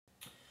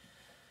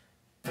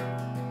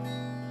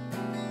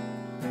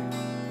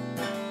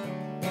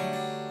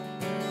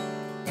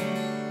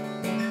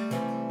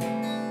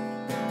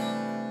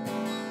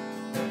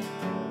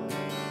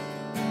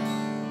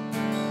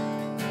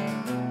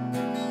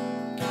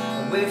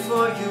wait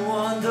for you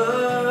on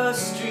the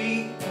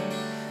street.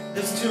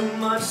 There's too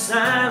much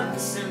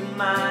silence in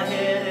my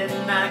head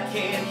and I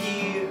can't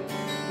hear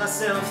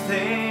myself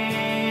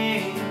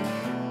think.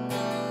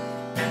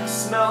 And I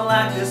smell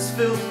like this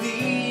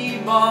filthy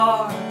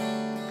bar.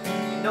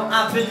 You know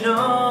I've been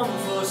numb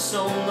for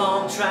so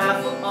long,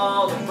 tried for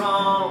all the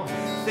wrong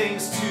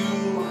things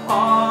too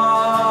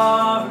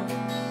hard.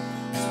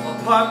 So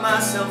I park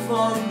myself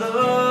on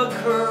the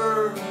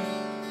curb,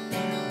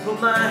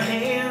 put my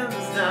hands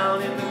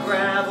down in the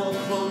gravel,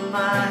 put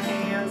my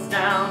hands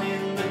down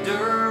in the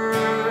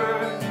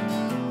dirt,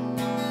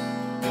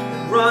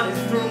 and run it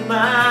through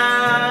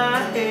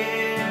my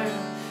hair.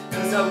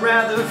 'Cause I'd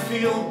rather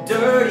feel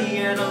dirty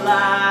and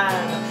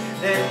alive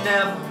than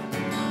never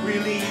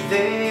really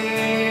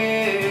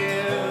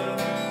there.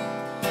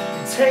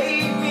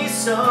 Take me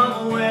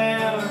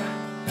somewhere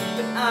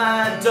that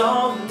I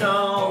don't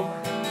know,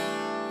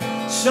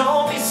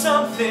 show me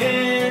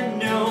something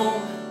new.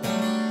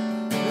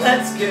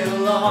 Let's get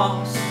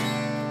lost.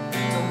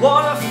 Don't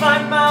wanna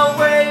find my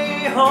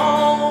way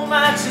home,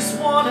 I just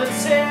wanna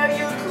tear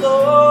your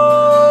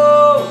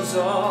clothes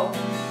off,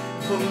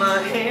 put my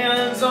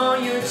hands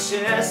on your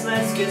chest,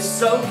 let's get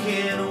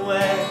soaking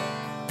wet.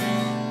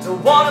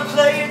 Don't wanna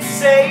play it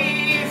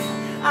safe,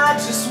 I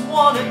just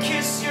wanna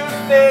kiss your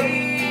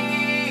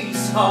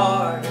face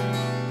hard,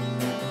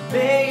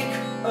 make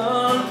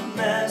a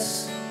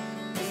mess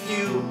with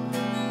you.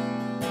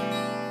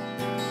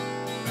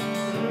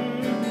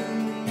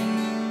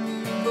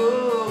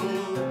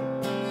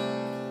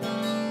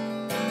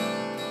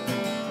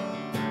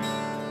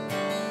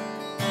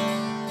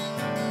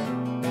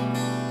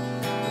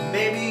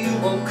 Maybe you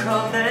won't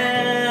come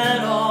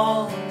at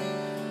all.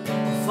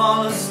 I'll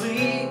fall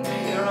asleep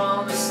here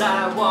on the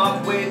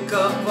sidewalk, wake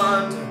up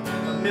under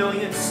a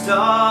million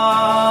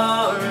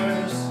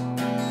stars.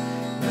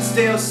 A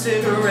stale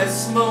cigarette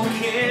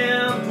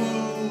smoking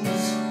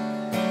booze,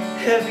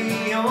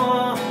 heavy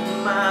on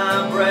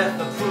my breath,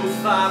 the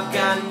proof I've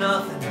got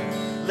nothing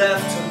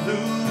left to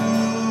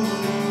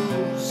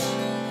lose.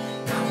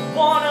 I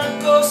wanna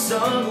go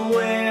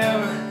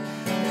somewhere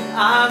that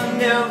I've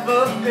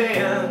never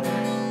been.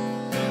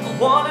 I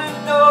wanna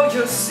know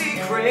your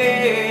secrets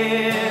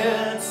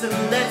and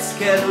let's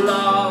get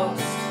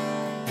lost.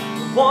 I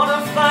wanna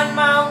find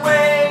my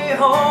way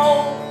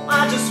home,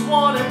 I just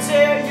wanna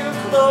tear your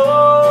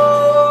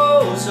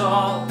clothes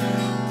off,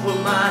 put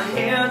my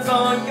hands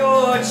on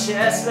your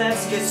chest,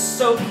 let's get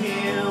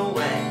soaking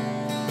wet.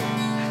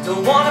 I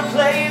don't wanna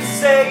play it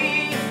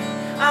safe,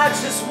 I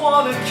just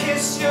wanna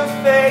kiss your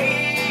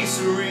face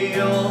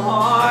real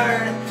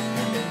hard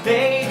and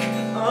make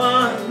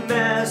a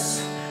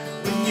mess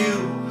with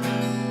you.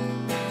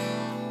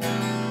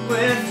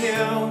 With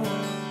you,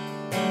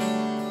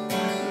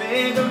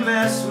 make a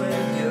mess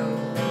with you.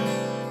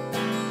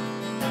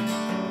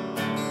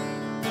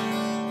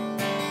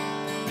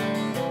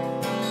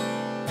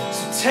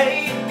 So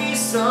take me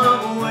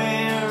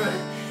somewhere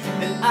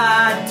that I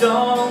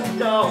don't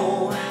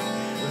know.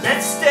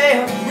 Let's stay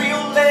up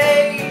real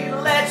late,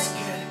 let's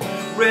get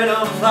rid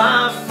of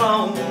our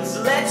phones.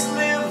 Let's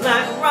live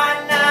like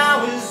right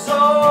now is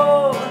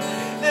all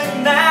that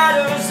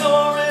matters,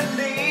 or at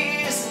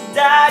least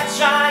die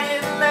trying.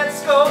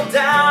 Let's go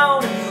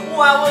down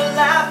while we're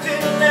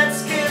laughing,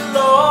 let's get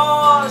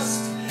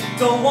lost.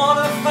 Don't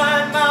wanna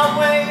find my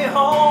way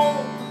home,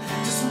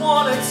 just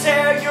wanna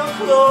tear your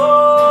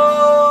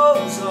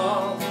clothes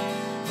off,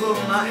 put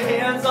my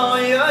hands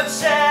on your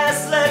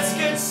chest, let's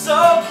get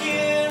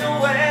soaking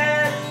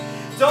wet.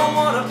 Don't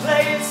wanna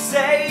play it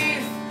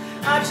safe,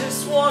 I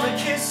just wanna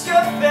kiss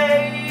your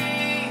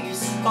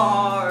face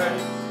hard,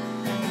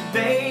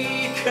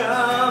 make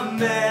a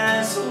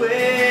mess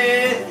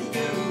with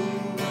you.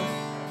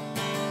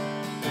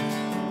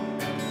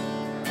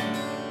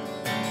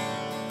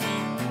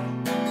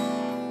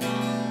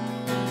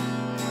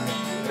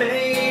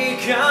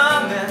 Make a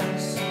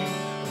mess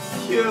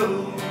with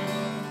you.